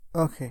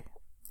Okay,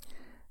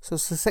 so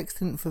it's the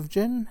 16th of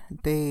June,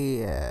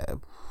 day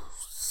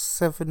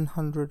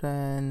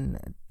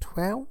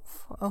 712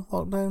 of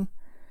lockdown.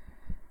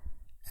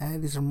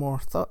 These are more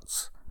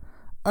thoughts,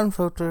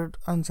 unfiltered,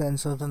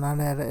 uncensored, and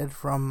unedited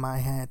from my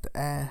head.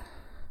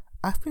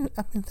 I've been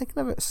thinking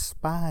about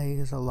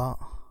spies a lot,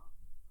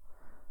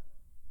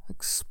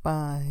 like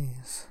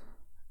spies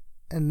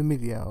in the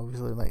media,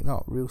 obviously, like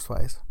not real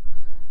spies.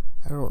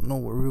 I don't know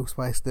what real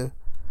spies do.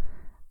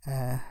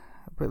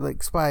 But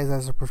like spies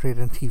as they're portrayed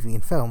in TV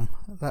and film,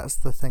 that's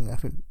the thing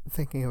I've been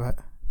thinking about.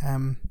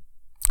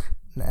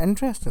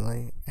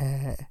 Interestingly,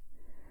 in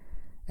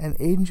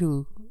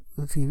Angel,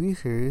 the TV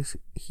series,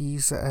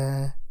 he's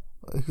a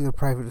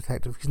private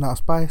detective. He's not a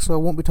spy, so I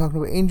won't be talking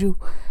about Angel.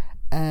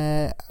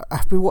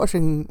 I've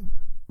been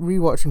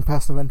rewatching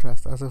Person of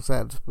Interest, as I've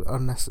said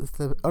on this.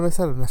 I've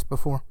said on this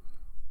before.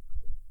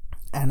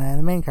 And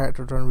the main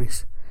character, John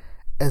Reese,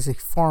 is a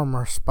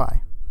former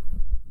spy.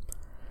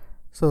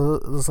 So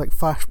there's like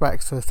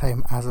flashbacks to his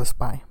time as a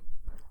spy,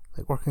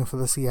 like working for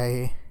the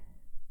CIA.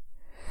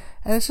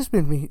 And it's just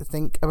made me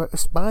think about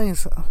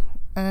spies.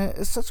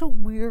 It's such a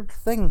weird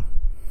thing.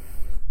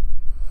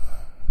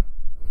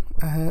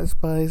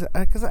 Spies,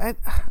 because I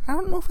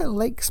don't know if I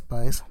like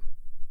spies.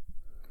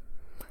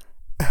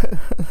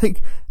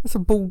 Like, it's a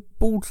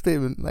bold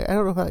statement. Like, I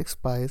don't know if I like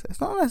spies.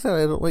 It's not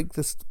necessarily I don't like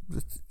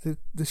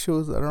the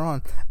shows that are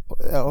on,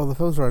 or the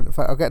films are on. In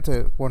fact, I'll get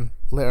to one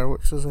later,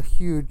 which is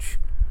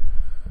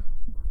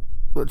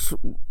which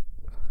will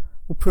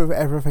prove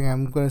everything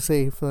I'm going to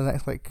say for the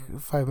next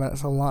 5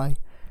 minutes a lie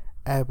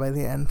by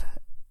the end.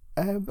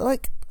 But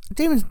like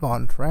James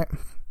Bond, right?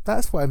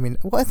 That's what I mean.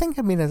 What I think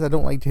I mean is I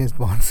don't like James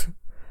Bond.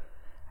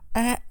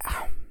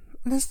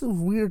 This is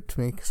weird to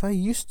me because I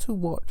used to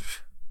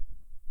watch.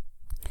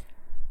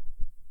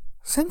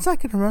 Since I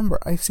can remember,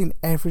 I've seen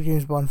every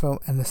James Bond film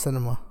in the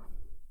cinema.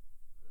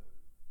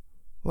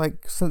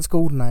 Like, since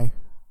GoldenEye.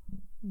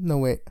 No,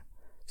 wait.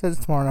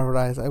 Since Tomorrow Never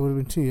Dies, I would have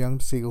been too young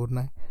to see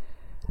GoldenEye.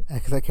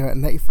 Because that came out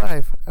in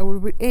 95. I would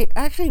have been 8.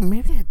 Actually,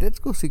 maybe I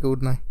did go see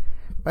GoldenEye.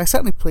 But I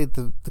certainly played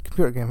the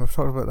computer game. I've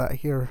talked about that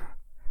here.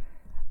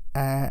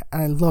 And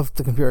I loved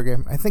the computer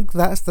game. I think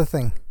that's the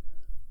thing.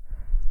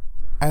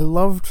 I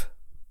loved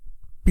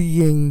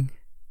being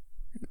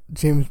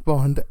James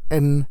Bond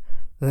in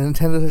the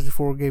Nintendo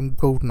 64 game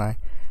GoldenEye.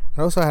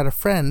 I also had a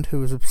friend who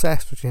was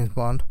obsessed with James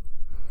Bond.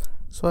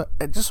 So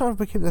it just sort of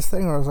became this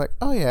thing where I was like,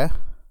 oh yeah,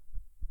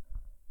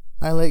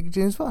 I like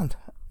James Bond.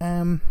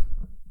 And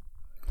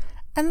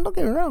don't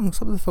get me wrong,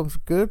 some of the films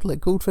are good. Like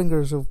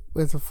Goldfinger is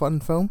a fun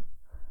film.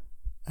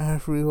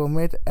 Really well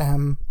made.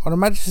 On Her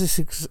Majesty's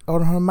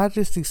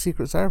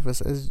Secret Service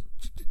is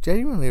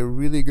genuinely a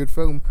really good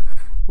film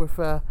with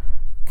a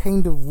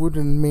kind of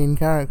wooden main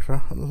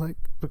character, like,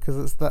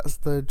 because that's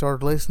the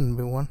George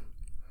Lazenby one.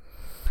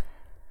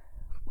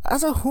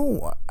 As a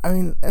whole, I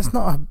mean, it's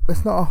not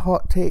a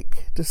hot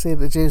take to say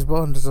that James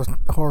Bond is a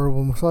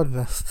horrible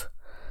misogynist.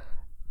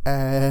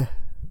 Like,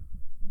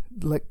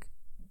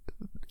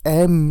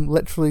 M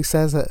literally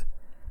says it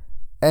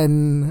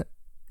in,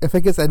 I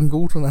think it's in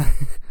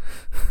GoldenEye.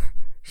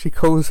 She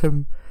calls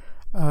him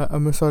a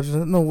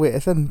misogynist. No, wait,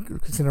 it's in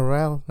Casino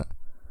Royale, isn't it?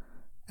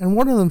 And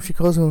one of them, she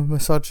calls him a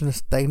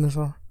misogynist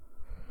dinosaur.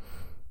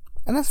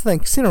 And that's the thing,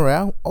 Casino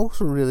Royale,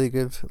 also really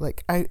good.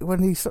 Like,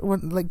 when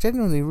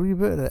genuinely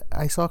rebooted it,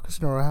 I saw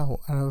Casino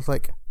Royale, and I was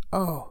like,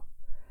 oh,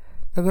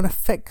 they're gonna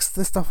fix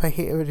the stuff I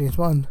hate about James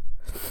Bond.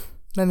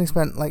 Then they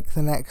spent,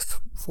 the next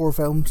 4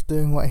 films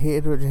doing what I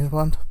hated about James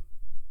Bond.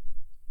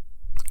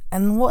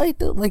 And what I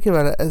don't like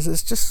about it is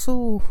it's just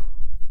so...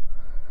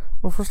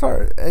 Well, for a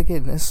start,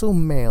 again, it's so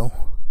male.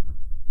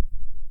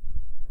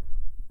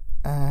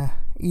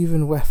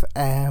 Even with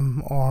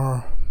M,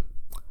 or...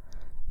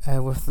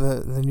 with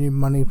the new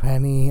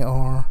Moneypenny,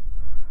 or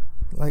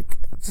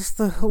just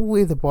the whole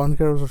way the Bond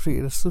girls are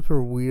treated is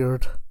super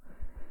weird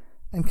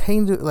and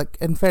kind of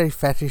and very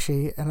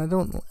fetishy, and I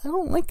don't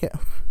like it.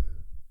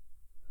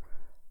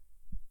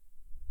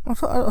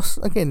 Also,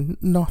 again,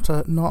 not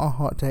a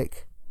hot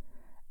take.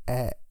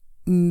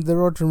 The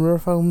Roger Moore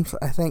films,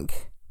 I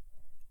think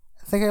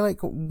I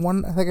like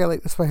one. I think I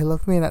like The Spy Who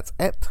Loved Me, and that's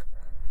it.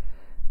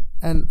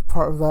 And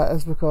part of that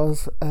is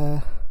because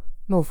For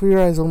Your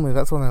Eyes Only,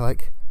 that's one I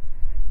like.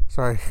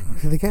 Sorry,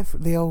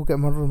 they all get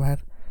murdered in my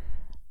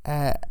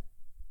head.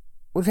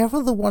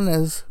 Whichever the one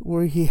is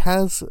where he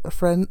has a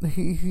friend,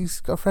 he's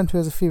got a friend who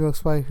has a female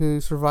spy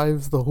who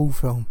survives the whole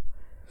film,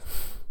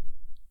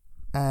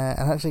 and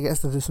actually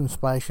gets to do some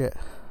spy shit.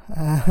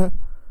 But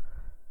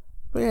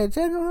yeah,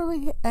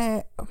 generally,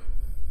 I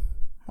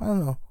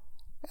don't know.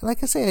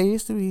 Like I say, I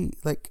used to be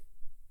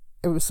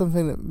it was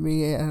something that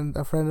me and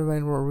a friend of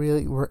mine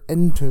were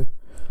into.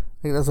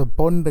 There's a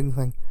bonding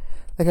thing.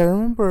 I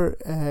remember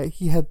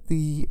he had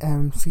the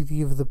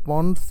CD of the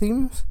Bond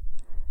themes,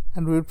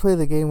 and we would play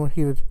the game where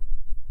he would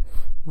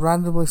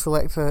randomly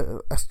select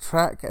a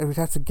track, and we'd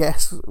have to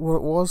guess what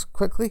it was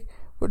quickly.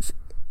 Which,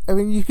 I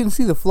mean, you can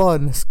see the flaw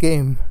in this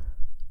game.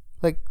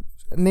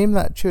 Name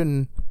that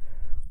tune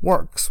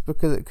works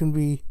because it can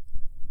be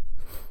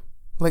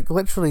like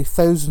literally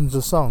thousands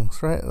of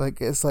songs, right?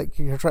 Like it's like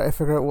you're trying to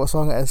figure out what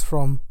song it is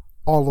from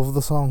all of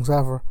the songs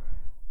ever.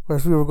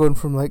 Whereas we were going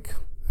from like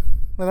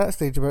at that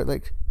stage about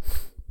like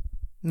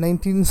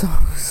 19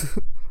 songs.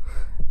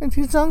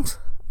 19 songs?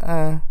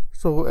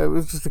 So it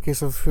was just a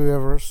case of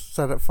whoever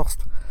said it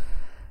first.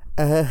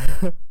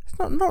 It's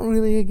not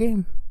really a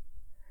game.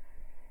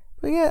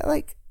 But yeah,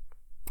 like,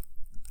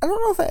 I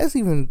don't know if it is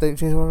even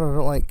James Bond I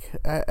don't like.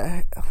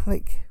 I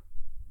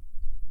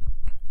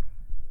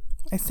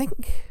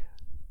think,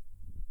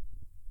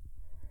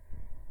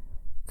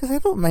 because I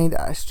don't mind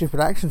stupid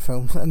action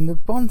films, and the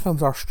Bond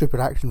films are stupid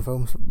action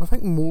films, I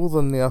think more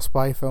than they are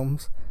spy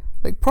films.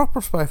 Like,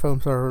 proper spy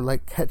films are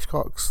like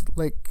Hitchcock's,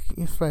 like,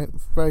 spy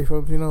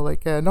films, you know,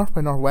 like North by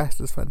Northwest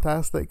is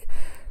fantastic.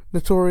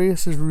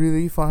 Notorious is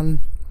really fun.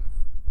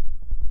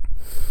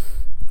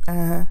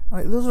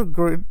 Like, those are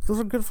great, those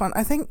are good fun.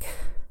 I think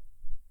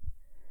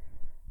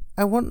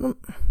I want them.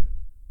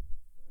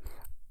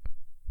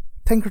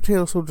 Tinker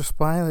Tailor Soldier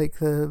Spy, like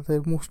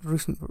the most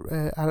recent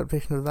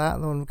adaptation of that,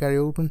 the one with Gary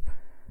Oldman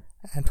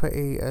in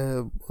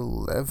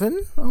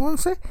 2011, I want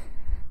to say.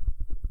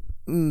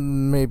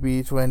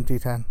 Maybe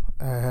 2010.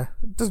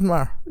 Doesn't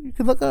matter. You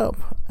can look it up.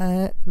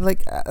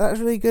 Like, that's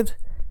really good.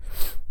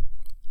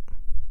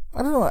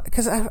 I don't know,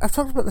 because I've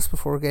talked about this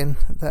before again,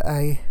 that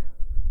I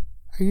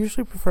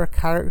usually prefer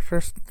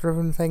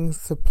character-driven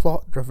things to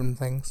plot-driven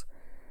things.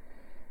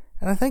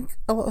 And I think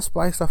a lot of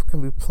spy stuff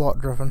can be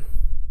plot-driven.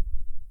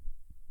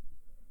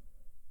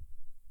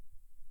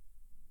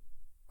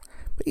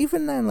 But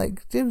even then,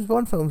 like, James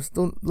Bond films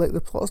don't, like,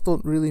 the plots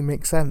don't really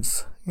make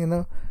sense, you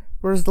know?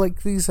 Whereas,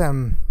 like, these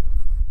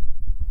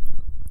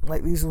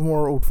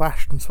more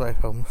old-fashioned spy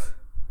films,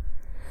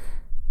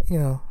 you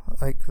know,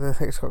 like the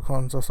Hitchcock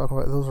ones I was talking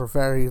about, those are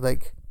very,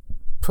 like,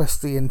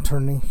 twisty and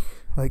turny,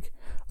 like,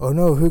 oh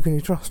no, who can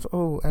you trust?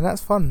 Oh, and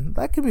that's fun.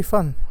 That can be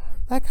fun.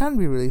 That can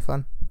be really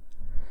fun.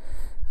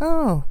 I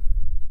don't know.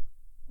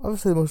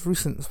 Obviously, the most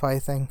recent spy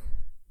thing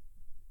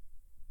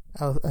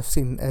I've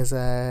seen is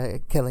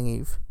Killing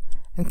Eve.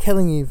 And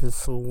Killing Eve is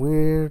so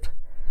weird.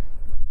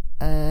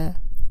 I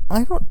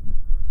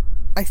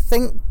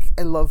think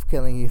I love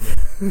Killing Eve.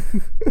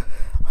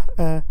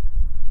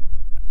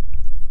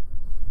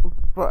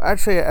 But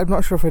actually, I'm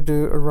not sure if I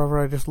do, or rather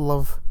I just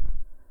love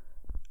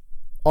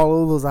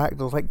all of those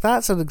actors. Like,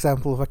 that's an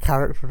example of a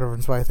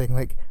character-driven spy thing.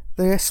 Like,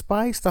 the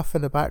spy stuff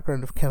in the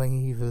background of Killing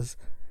Eve is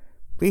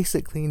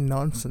basically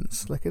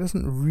nonsense. Like, it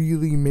doesn't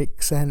really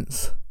make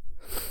sense.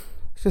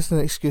 It's just an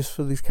excuse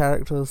for these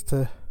characters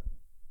to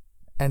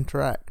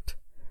interact.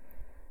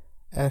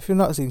 If you've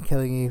not seen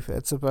Killing Eve,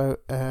 it's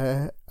about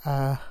a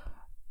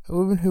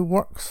woman who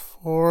works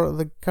for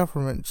the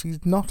government.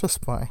 She's not a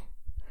spy.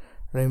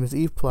 Her name is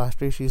Eve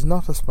Polastri. She's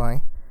not a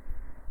spy.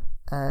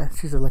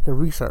 She's like a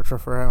researcher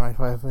for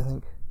MI5, I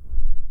think.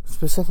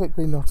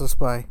 Specifically not a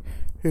spy,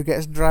 who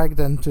gets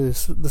dragged into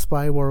the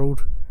spy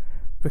world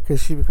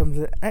because she becomes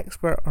an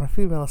expert on a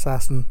female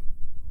assassin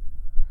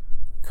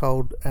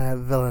called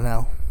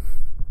Villanelle.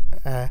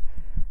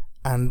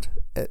 And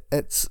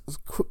it's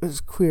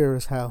queer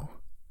as hell.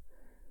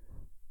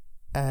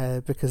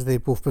 Because they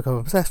both become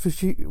obsessed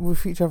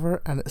with each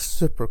other, and it's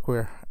super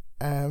queer.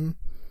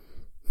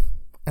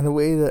 In a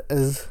way that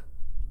is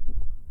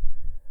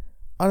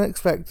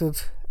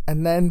unexpected,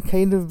 and then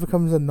kind of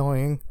becomes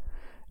annoying,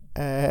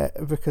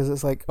 because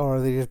it's like, oh,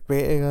 are they just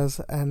baiting us?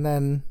 And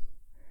then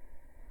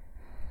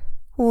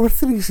we're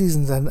 3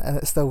 seasons in,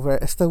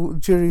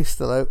 and jury's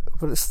still out,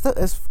 but it's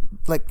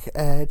like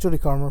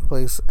Jodie Comer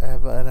plays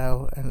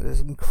Villanelle, and it is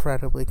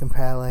incredibly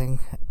compelling.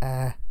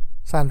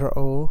 Sandra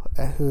Oh,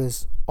 who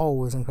is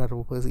always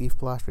incredible, plays Eve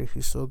Polastri.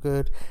 She's so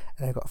good.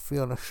 And I got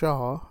Fiona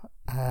Shaw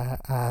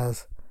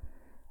as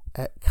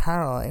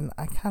Caroline.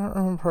 I cannot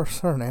remember her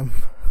surname.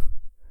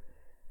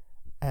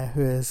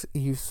 Who is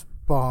Eve's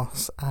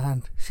boss,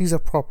 and she's a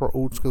proper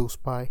old school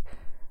spy.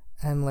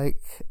 And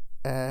like,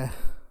 there's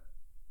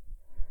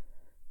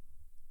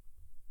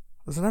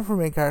another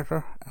main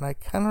character, and I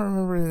cannot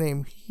remember his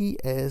name. He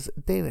is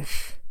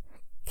Danish.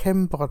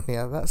 Kim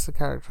Bodnia. That's the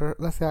character.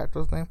 That's the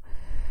actor's name.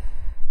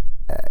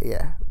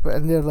 Yeah, but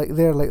and they're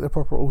like the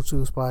proper old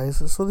school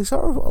spies, so they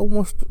sort of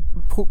almost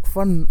poke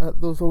fun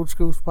at those old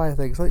school spy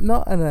things, like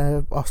not in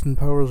a Austin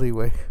Powersy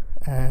way.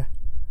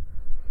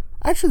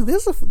 Actually,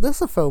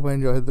 there's a film I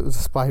enjoyed that was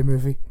a spy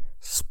movie,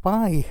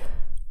 Spy,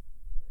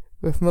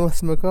 with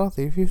Melissa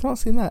McCarthy. If you've not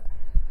seen that,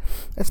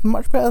 it's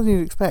much better than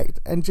you'd expect,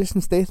 and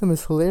Jason Statham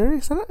is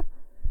hilarious in it,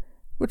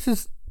 which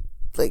is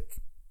like,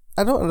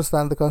 I don't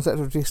understand the concept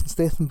of Jason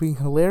Statham being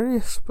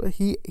hilarious, but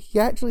he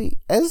actually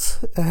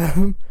is.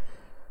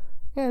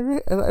 Yeah,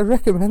 I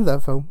recommend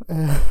that film.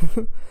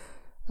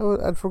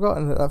 I'd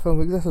forgotten that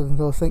film existed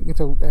until I was thinking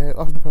until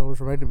Austin Powers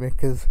reminded me,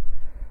 because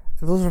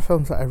those are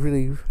films that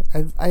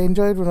I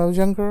enjoyed when I was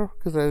younger,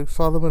 because I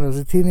saw them when I was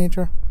a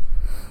teenager.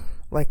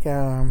 Like,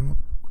 I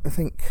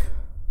think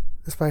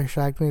The Spy Who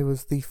Shagged Me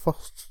was the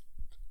first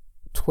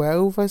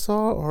 12 I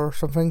saw, or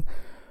something,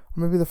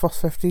 or maybe the first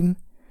 15.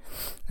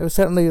 It was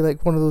certainly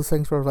like one of those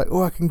things where I was like,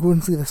 oh, I can go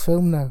and see this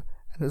film now.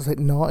 And it was like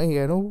naughty,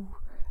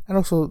 And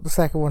also, the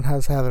second one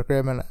has Heather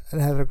Graham in it,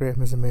 and Heather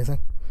Graham is amazing.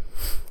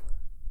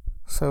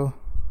 So,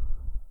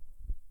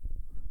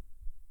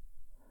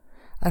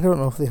 I don't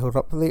know if they hold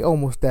up, but they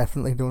almost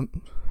definitely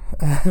don't.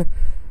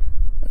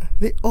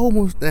 They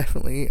almost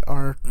definitely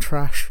are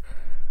trash.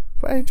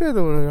 But I enjoy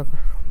them when I was younger.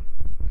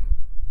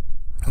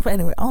 But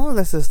anyway, all of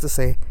this is to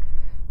say,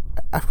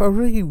 I've got a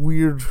really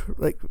weird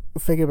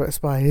thing about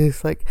Spy.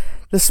 Is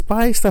the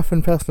spy stuff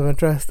in Person of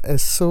Interest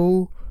is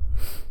so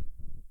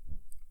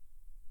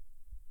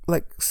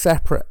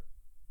separate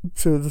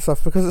to the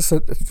stuff because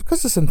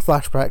it's in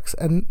flashbacks,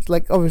 and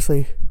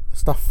obviously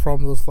stuff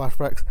from those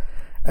flashbacks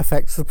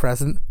affects the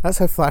present. That's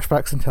how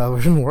flashbacks in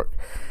television work.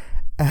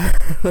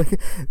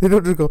 They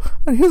don't just go,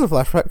 and here's a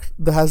flashback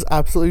that has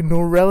absolutely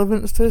no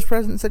relevance to his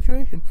present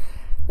situation.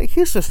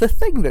 Here's just a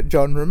thing that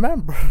John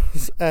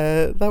remembers.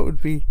 That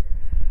would be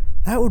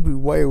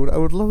wild. I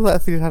would love that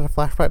if he had a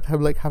flashback to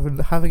him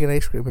having an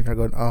ice cream and you're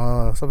going,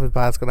 oh, something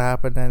bad's gonna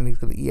happen, and he's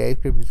gonna eat ice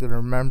cream, he's gonna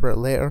remember it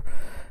later,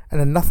 and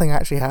then nothing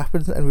actually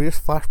happens, and we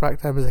just flashback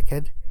to him as a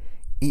kid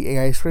eating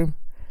ice cream,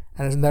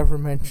 and it's never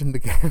mentioned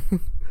again.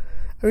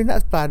 I mean,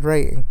 that's bad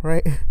writing,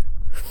 right?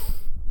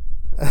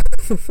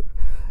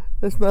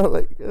 It's not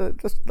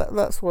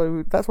that's why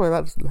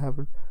that doesn't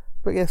happen.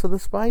 But yeah, so the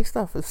spy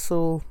stuff is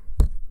so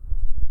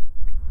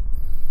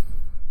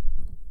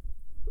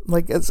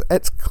it's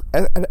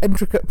an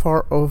intricate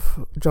part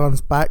of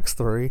John's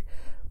backstory,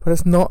 but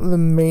it's not the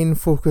main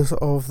focus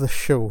of the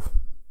show.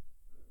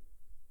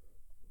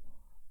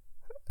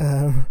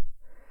 And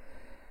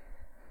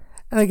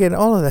again,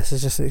 all of this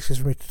is just an excuse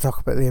for me to talk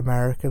about the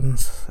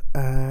Americans.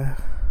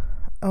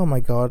 Oh my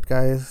god,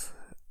 guys.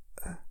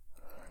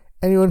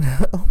 Anyone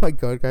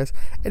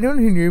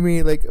who knew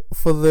me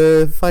for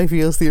the 5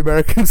 years the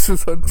Americans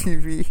was on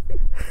TV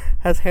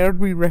has heard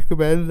me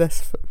recommend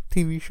this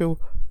TV show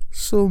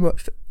so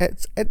much.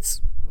 It's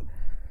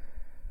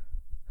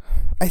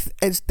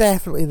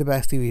definitely the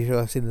best TV show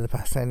I've seen in the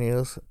past 10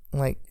 years.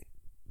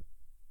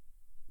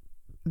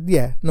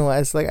 Yeah, no,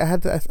 it's I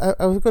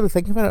was going to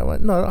think about it. I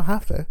went, no, I don't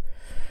have to.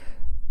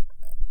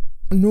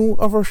 No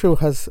other show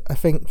has, I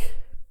think,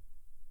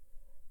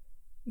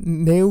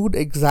 nailed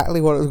exactly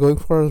what it was going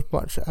for as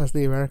much as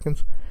the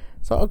Americans.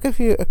 So I'll give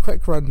you a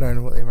quick rundown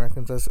of what the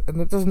Americans is,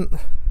 and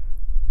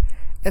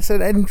it's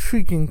an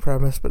intriguing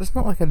premise, but it's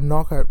not like a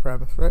knockout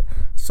premise, right?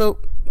 So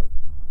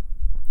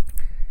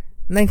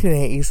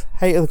 1980s,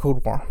 height of the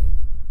Cold War,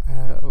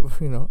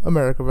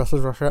 America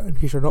versus Russia, in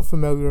case you're not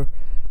familiar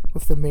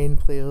with the main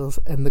players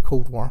in the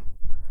Cold War.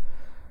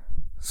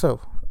 So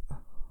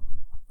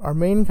our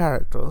main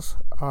characters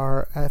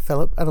are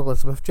Philip and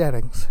Elizabeth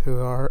Jennings, who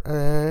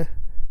are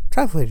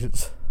travel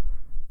agents.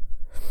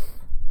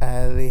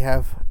 They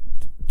have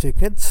 2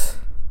 kids.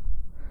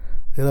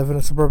 They live in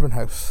a suburban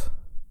house.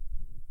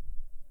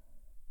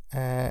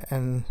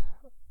 And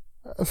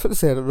I was going to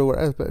say I don't know where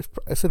it is, but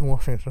it's in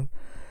Washington.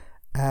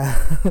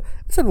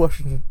 It's in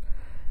Washington.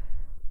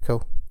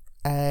 Cool.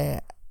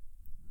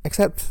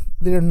 Except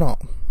they're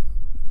not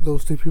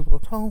those 2 people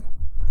at all.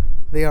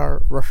 They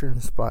are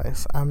Russian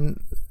spies.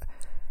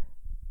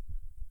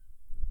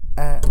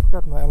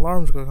 God, my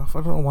alarm's going off.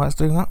 I don't know why it's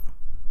doing that.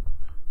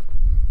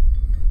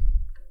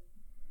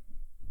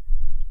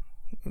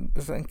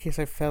 Is that in case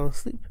I fell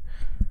asleep?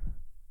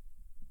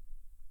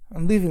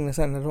 I'm leaving this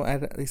in. I don't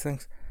edit these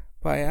things,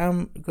 but I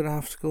am going to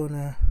have to go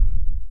and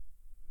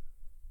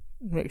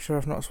make sure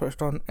I've not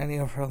switched on any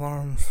of her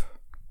alarms.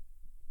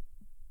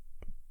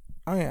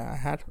 Oh yeah, I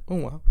had. Oh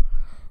well.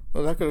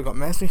 Well, that could have got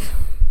messy.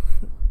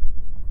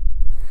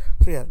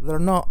 So yeah, they're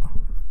not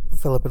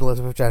Philip and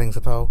Elizabeth Jennings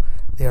at all.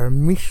 They are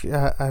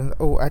Misha and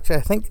actually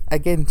I think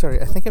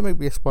it might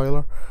be a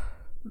spoiler.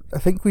 I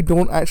think we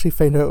don't actually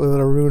find out what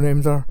their real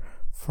names are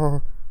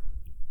for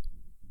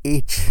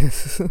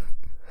ages.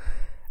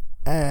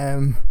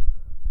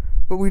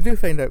 But we do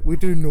find out. We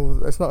do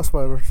know. It's not a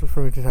spoiler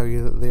for me to tell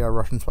you that they are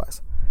Russian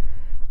spies.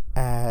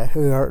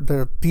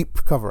 They're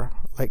deep cover.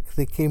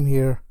 They came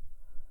here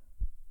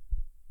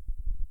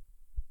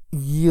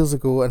years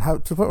ago and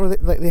have to the point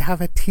where they have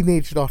a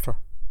teenage daughter.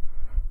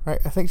 Right,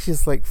 I think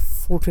she's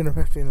 14 or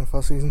 15 in the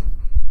first season.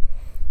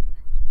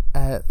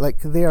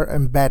 They are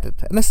embedded,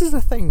 and this is the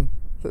thing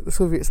that the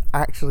Soviets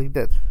actually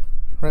did.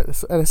 Right,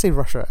 and I say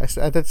Russia.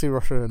 I did say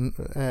Russia and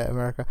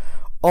America.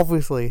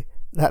 Obviously,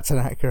 that's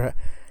inaccurate.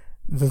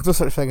 There's no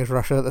such thing as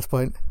Russia at this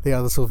point. They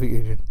are the Soviet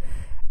Union.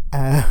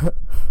 I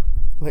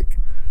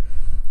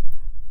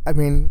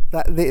mean,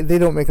 that they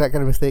don't make that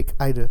kind of mistake.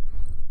 I do.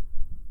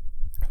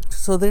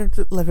 So they're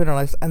living their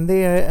lives, and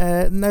they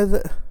now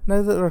that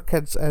they're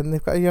kids, and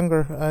they've got a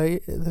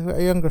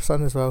younger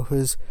son as well,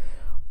 who's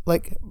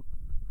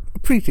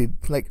preteen.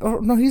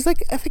 He's I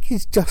think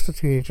he's just a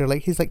teenager.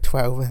 He's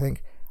 12, I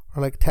think.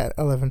 Or 10,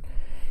 11.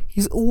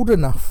 He's old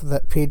enough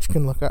that Paige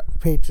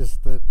is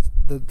the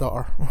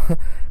daughter,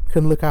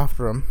 can look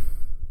after him.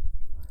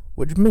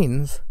 Which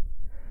means,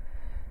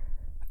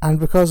 and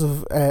because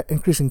of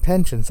increasing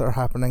tensions that are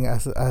happening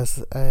as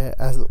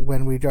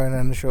when we join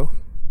in the show,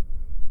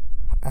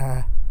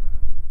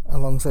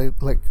 alongside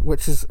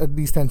which is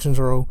these tensions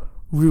are all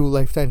real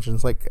life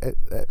tensions. Like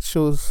it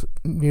shows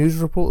news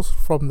reports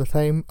from the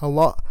time a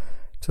lot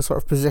to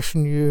sort of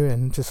position you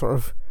and to sort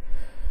of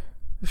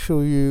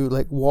show you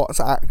like what's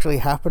actually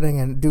happening,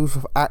 and it deals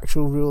with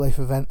actual real life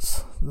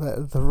events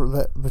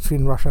that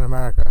between Russia and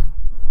America.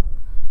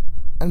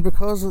 And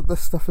because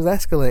this stuff is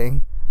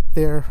escalating,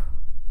 they're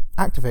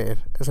activated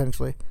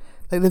essentially.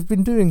 Like they've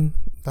been doing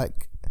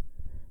like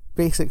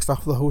basic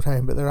stuff the whole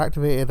time, but they're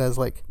activated as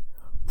like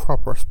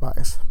proper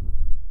spies.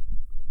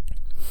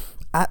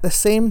 At the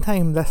same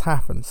time this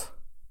happens,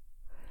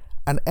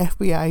 an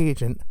FBI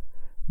agent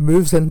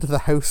moves into the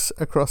house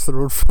across the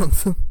road from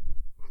them,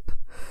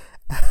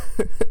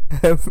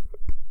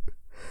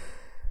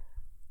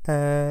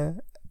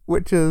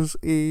 which is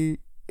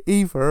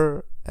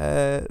either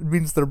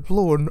means they're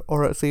blown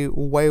or it's a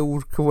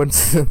wild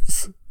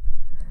coincidence.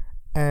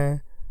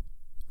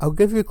 I'll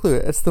give you a clue.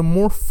 It's the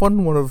more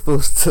fun one of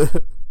those two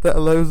that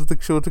allows the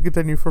show to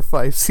continue for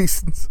 5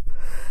 seasons.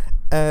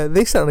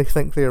 They certainly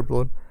think they are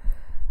blown.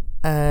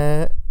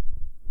 And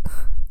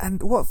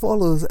what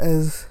follows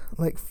is,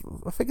 like,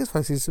 I think it's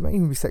 5 seasons, it might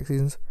even be 6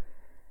 seasons.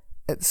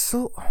 It's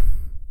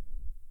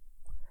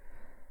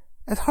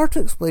hard to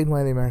explain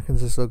why the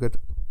Americans are so good.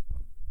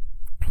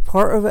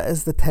 Part of it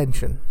is the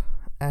tension.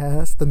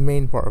 That's the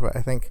main part of it,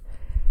 I think.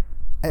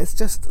 It's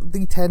just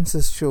the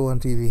tensest show on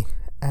TV.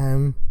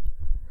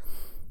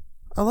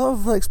 A lot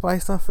of like spy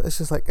stuff, it's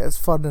just like, it's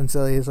fun and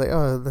silly. It's like,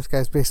 oh, this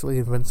guy's basically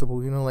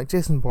invincible, you know, like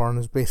Jason Bourne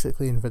is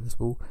basically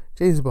invincible,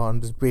 James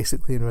Bond is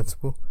basically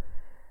invincible.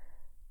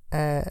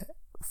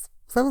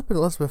 Philip and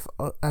Elizabeth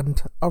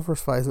and other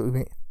spies that we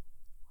meet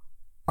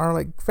are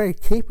like very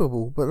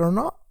capable, but they're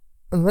not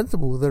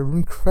invincible. They're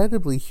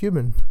incredibly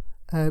human.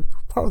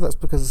 Part of that's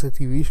because it's a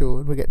TV show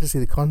and we get to see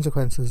the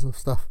consequences of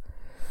stuff,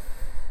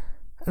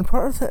 and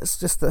part of it's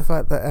just the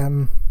fact that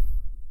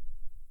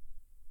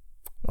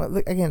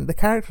again, the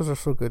characters are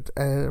so good.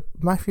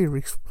 Matthew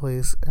Rhys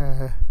plays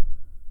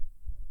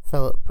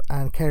Philip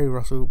and Kerry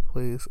Russell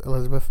plays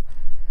Elizabeth,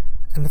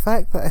 and the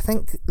fact that I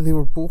think they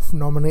were both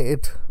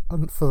nominated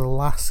for the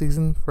last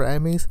season for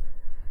Emmys,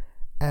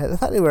 the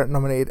fact they weren't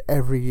nominated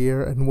every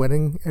year and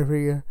winning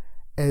every year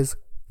is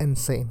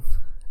insane.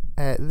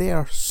 They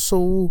are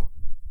so...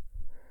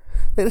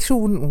 Like, the show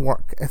wouldn't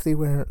work if they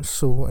weren't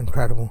so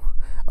incredible.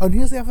 Oh, and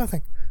here's the other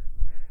thing.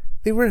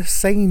 They were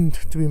assigned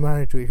to be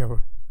married to each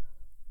other.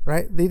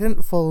 Right? They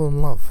didn't fall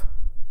in love.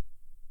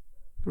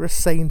 They were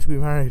assigned to be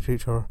married to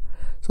each other.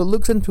 So it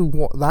looks into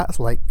what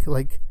that's like.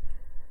 Like,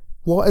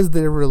 what is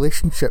their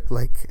relationship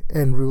like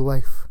in real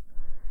life?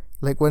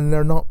 Like, when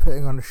they're not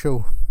putting on a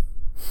show.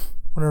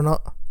 When they're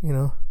not, you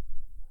know,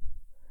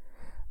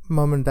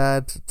 mum and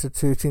dad to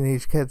 2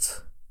 teenage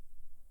kids.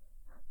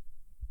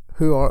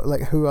 Who are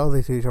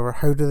they to each other?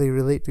 How do they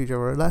relate to each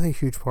other? That's a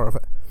huge part of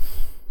it.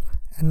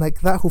 And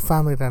like, that whole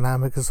family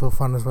dynamic is so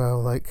fun as well.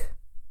 Like,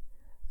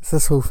 it's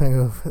this whole thing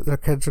of their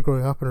kids are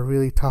growing up in a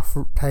really tough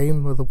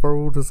time where the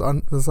world is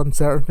there's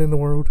uncertainty in the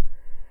world,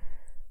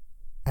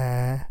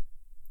 and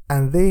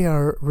they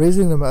are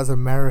raising them as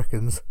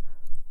Americans,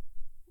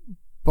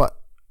 but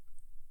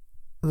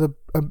the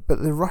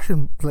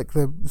Russian, like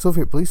the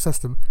Soviet belief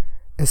system,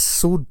 is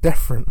so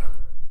different,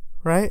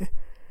 right?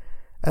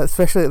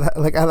 Especially at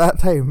that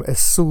time, is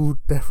so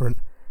different.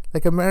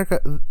 Like,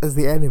 America is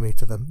the enemy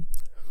to them,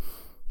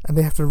 and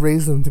they have to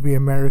raise them to be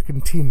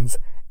American teens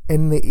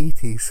in the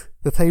 80s,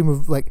 the time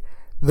of like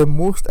the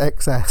most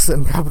excess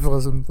in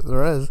capitalism that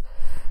there is.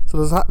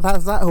 So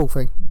that's that whole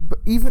thing. But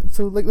even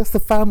so, like, that's the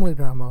family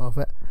drama of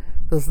it.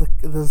 There's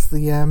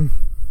the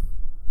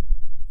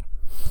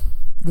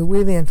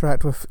way they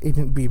interact with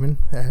Agent Beeman,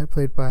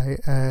 played by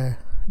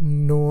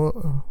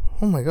Noah.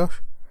 Oh my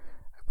gosh,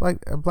 I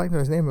blanked on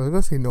his name. I was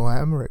going to say Noah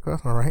Emmerich, but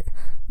that's not right.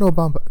 Noah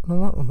Baumbach.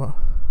 No, not.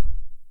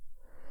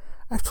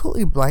 I've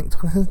totally blanked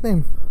on his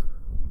name.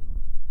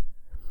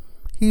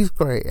 He's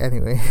great,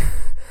 anyway.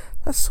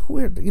 That's so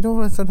weird. You know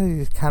when sometimes you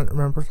just can't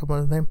remember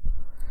someone's name?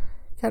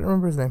 Can't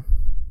remember his name.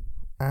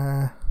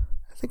 I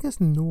think it's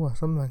Noah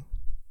something.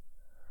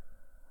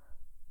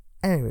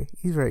 Anyway,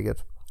 he's very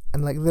good.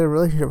 And like, their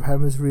relationship with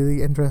him is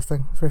really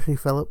interesting, especially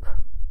Philip.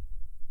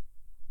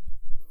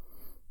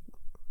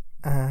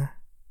 Because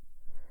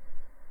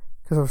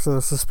obviously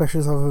they're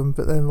suspicious of him,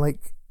 but then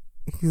like,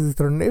 he's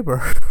their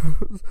neighbour.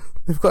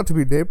 They've got to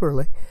be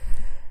neighbourly.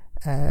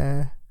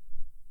 There's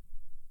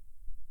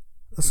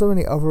so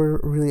many other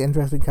really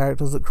interesting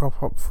characters that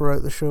crop up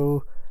throughout the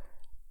show.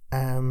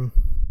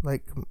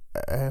 Like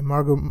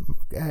Margot,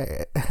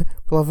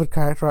 beloved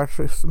character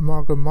actress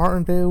Margot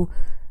Martindale,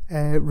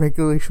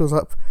 regularly shows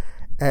up.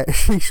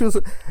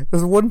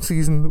 There's one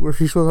season where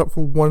she shows up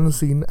for one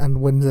scene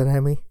and wins an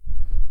Emmy.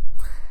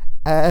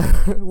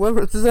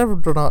 Whether it's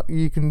deserved or not,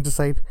 you can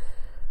decide.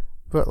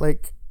 But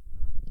like,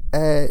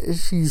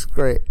 she's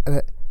great in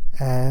it.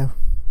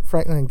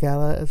 Franklin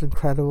Gala is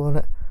incredible in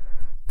it.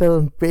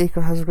 Dylan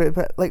Baker has a great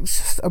bit. Like, it's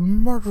just a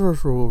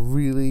murderer's row of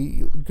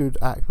really good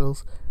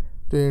actors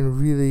doing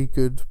really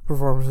good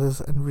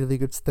performances and really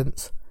good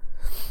stints.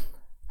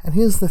 And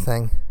here's the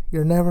thing,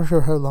 you're never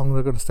sure how long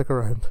they're going to stick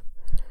around.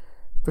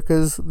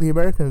 because the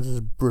Americans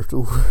is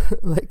brutal.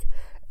 Like,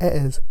 it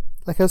is.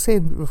 Like I was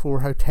saying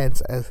before, how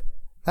tense it is.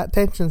 That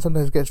tension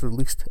sometimes gets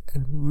released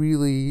in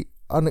really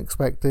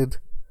unexpected,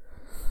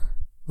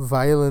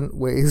 violent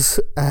ways.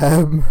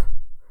 The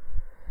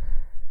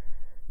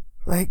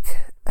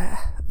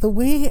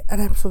way an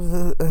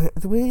episode of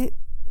the way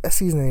a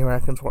season of The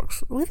Americans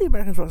works, the way The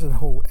Americans works as a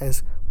whole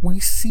is we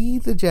see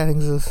the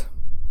Jenningses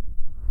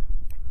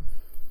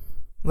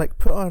like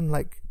put on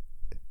like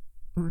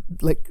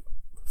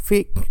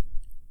fake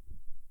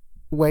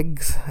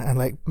wigs and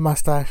like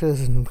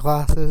mustaches and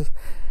glasses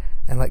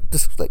and like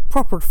just like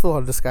proper full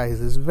on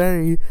disguises,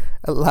 very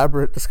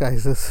elaborate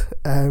disguises,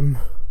 and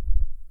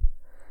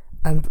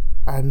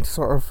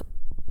sort of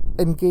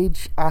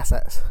engage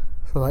assets.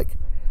 So like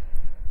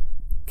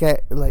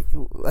get like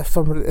if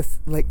somebody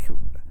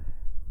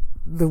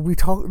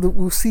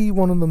we'll see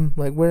one of them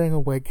like wearing a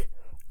wig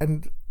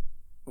and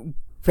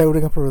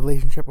building up a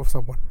relationship with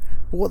someone.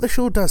 But what the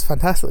show does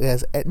fantastically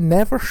is it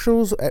never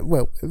shows it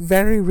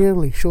very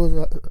rarely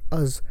shows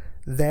us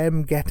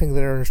them getting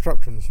their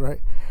instructions, right?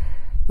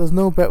 There's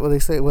no bit where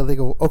they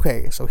go,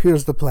 okay, so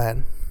here's the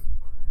plan.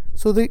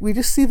 So we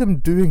just see them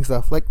doing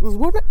stuff. Like there's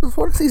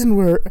one season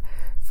where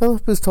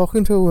Philip is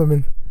talking to a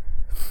woman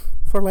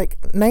for like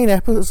 9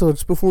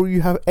 episodes before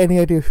you have any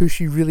idea who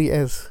she really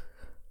is.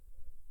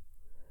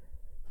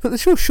 But the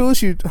show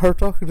shows you her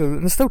talking to them,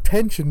 and there's still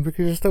tension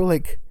because you're still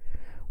like,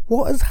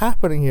 what is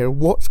happening here?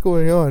 What's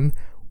going on?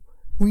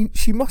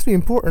 She must be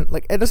important.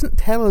 Like, it doesn't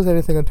tell us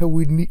anything until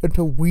we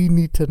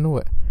need to know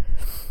it.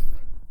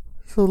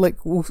 So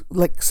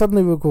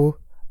suddenly we'll go,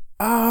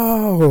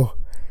 oh,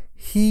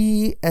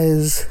 he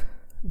is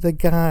the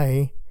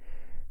guy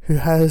who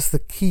has the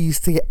keys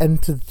to get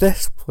into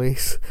this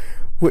place,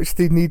 which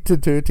they need to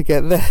do to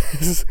get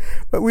this.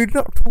 But we're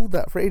not told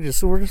that for ages,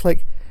 so we're just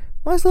like,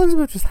 why is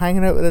Elizabeth just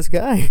hanging out with this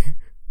guy?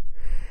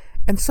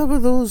 And some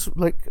of those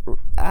like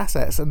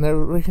assets and their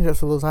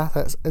relationships with those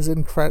assets is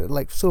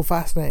so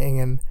fascinating,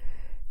 and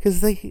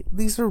because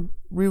these are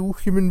real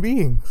human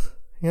beings,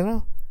 you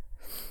know,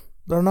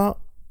 they're not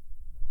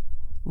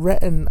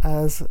written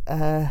as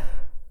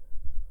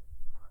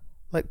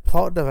like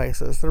plot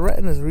devices. They're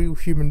written as real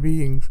human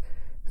beings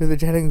who the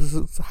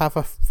Jennings have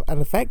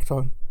an effect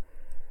on.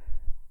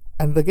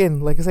 And again,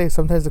 like I say,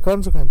 sometimes the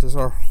consequences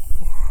are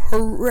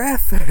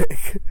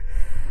horrific.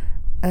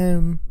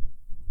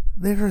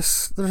 There are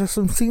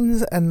some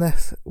scenes in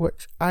this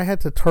which I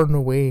had to turn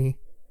away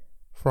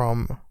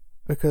from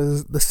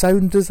because the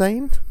sound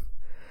design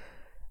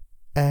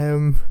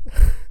it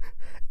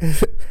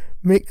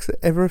makes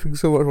everything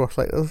so much worse.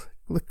 Like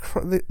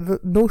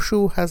no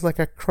show has like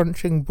a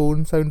crunching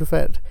bone sound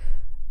effect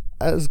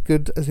as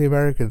good as The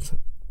Americans.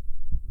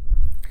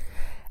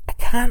 I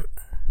can't.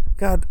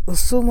 God, there's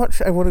so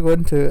much I want to go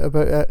into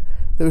about it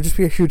that would just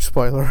be a huge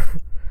spoiler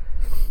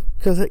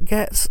because it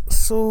gets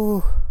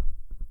so.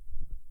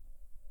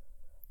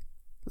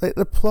 Like,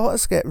 the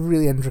plots get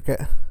really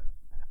intricate,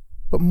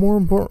 but more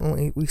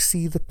importantly, we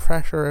see the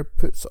pressure it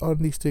puts on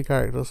these two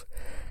characters,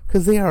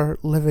 because they are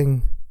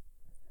living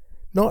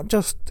not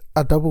just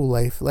a double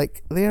life,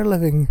 like, they are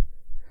living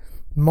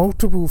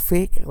multiple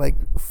fake, like,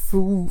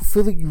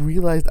 fully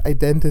realised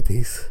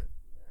identities,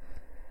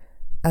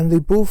 and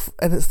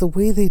it's the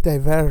way they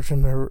diverge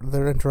in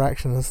their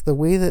interactions, the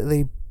way that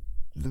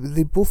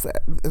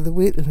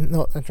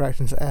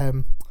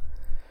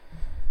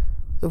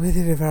the way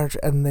they diverge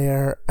in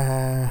their,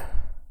 I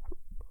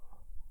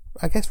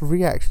guess,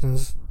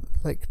 reactions,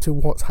 like, to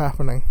what's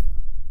happening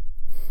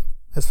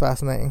is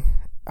fascinating.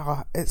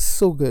 It's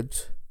so good.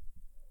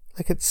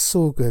 Like, it's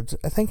so good.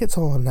 I think it's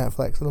all on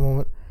Netflix at the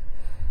moment.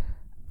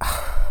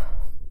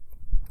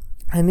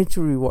 I need to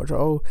rewatch it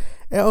all.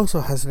 It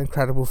also has an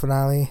incredible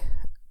finale.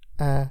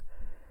 There's...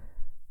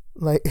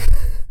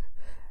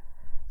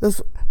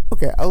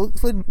 Okay, I'll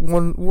explain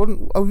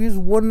one. I'll use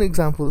one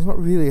example. It's not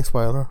really a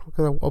spoiler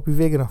because I'll be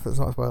vague enough that it's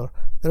not a spoiler.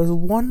 There's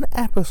one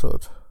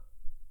episode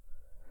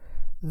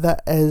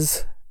that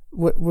is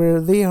where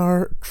they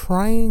are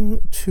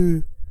trying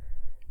to.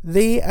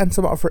 They and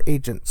some other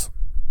agents,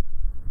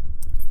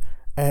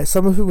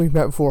 some of whom we've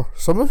met before,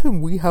 some of whom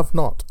we have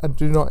not and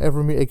do not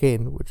ever meet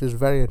again, which is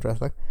very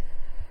interesting,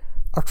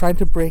 are trying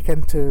to break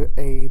into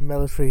a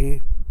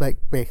military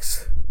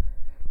base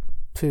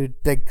to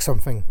dig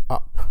something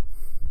up.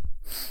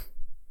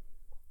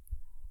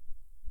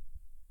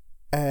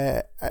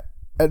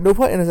 At no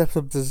point in this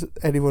episode does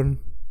anyone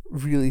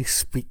really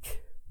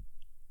speak,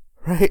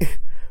 right?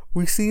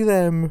 We see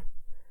them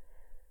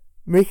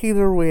making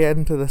their way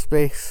into the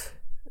space,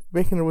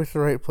 making their way to the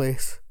right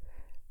place,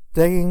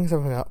 digging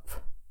something up,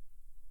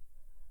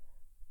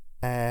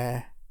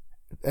 and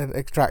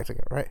extracting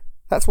it, right?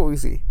 That's what we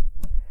see.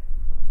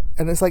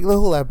 And it's like the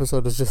whole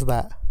episode is just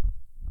that.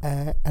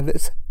 And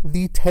it's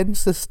the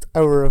tensest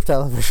hour of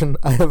television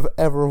I have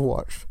ever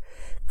watched.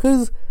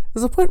 Because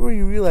there's a point where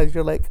you realise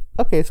you're like,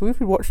 okay, so we've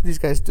been watching these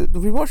guys do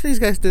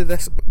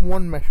this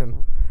one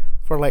mission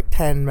for like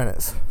 10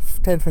 minutes,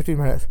 10, 15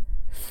 minutes.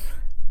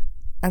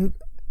 And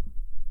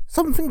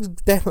something's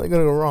definitely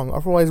going to go wrong.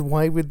 Otherwise,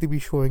 why would they be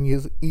showing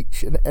you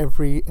each and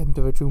every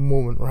individual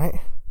moment, right?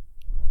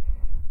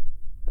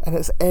 And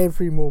it's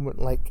every moment,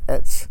 like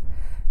it's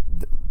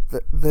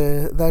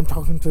them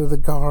talking to the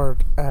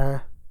guard,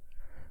 or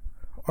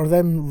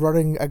them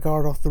running a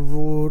guard off the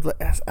road. Like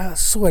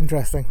it's so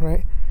interesting,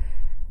 right?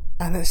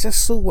 And it's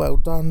just so well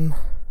done.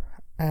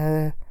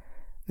 The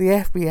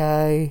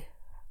FBI,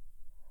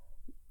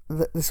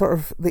 the sort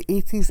of the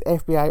 80s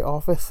FBI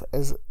office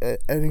is an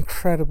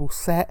incredible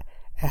set.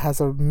 It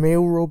has a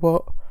mail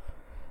robot.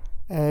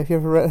 If you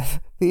ever read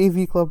the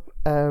AV Club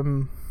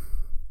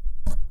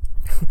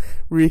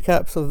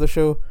recaps of the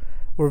show,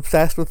 we're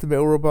obsessed with the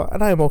mail robot,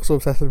 and I am also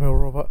obsessed with the mail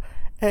robot.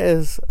 It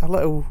is a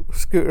little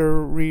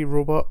scooter-y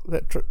robot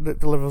that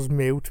delivers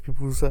mail to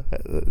people's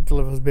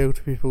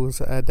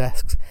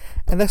desks,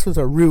 and this was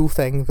a real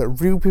thing that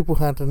real people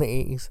had in the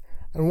 80s.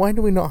 And why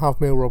do we not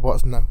have mail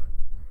robots now?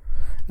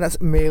 And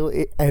that's mail,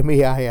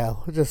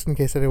 M-A-I-L, just in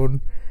case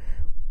anyone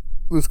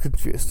was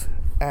confused.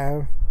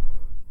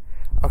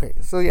 Okay,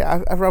 so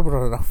yeah, I've rabbled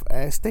on enough.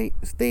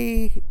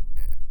 Stay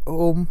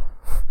home.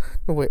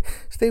 No, wait.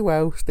 Stay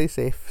well, stay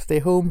safe, stay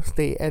home,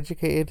 stay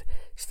educated,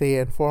 stay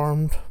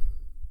informed.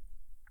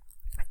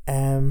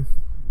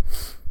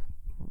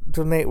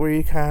 Donate where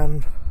you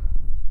can.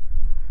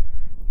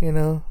 You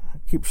know,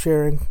 keep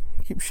sharing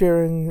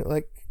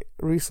like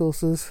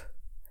resources.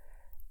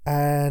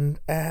 And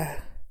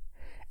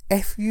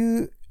if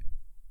you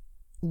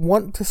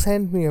want to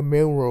send me a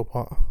mail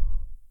robot,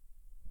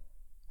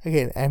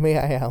 again,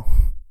 M-A-I-L,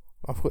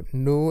 I've got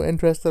no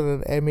interest in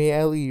an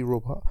M-A-L-E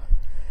robot,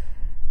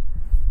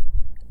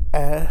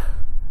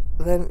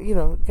 then, you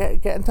know,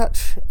 get in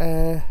touch,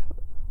 and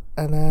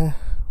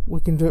we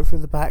can do it through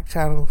the back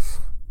channels,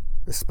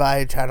 the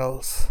spy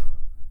channels.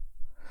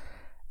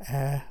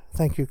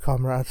 Thank you,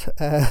 comrade.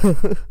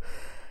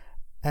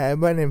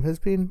 My name has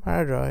been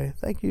Marajoy.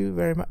 Thank you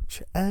very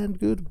much, and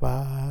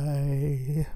goodbye.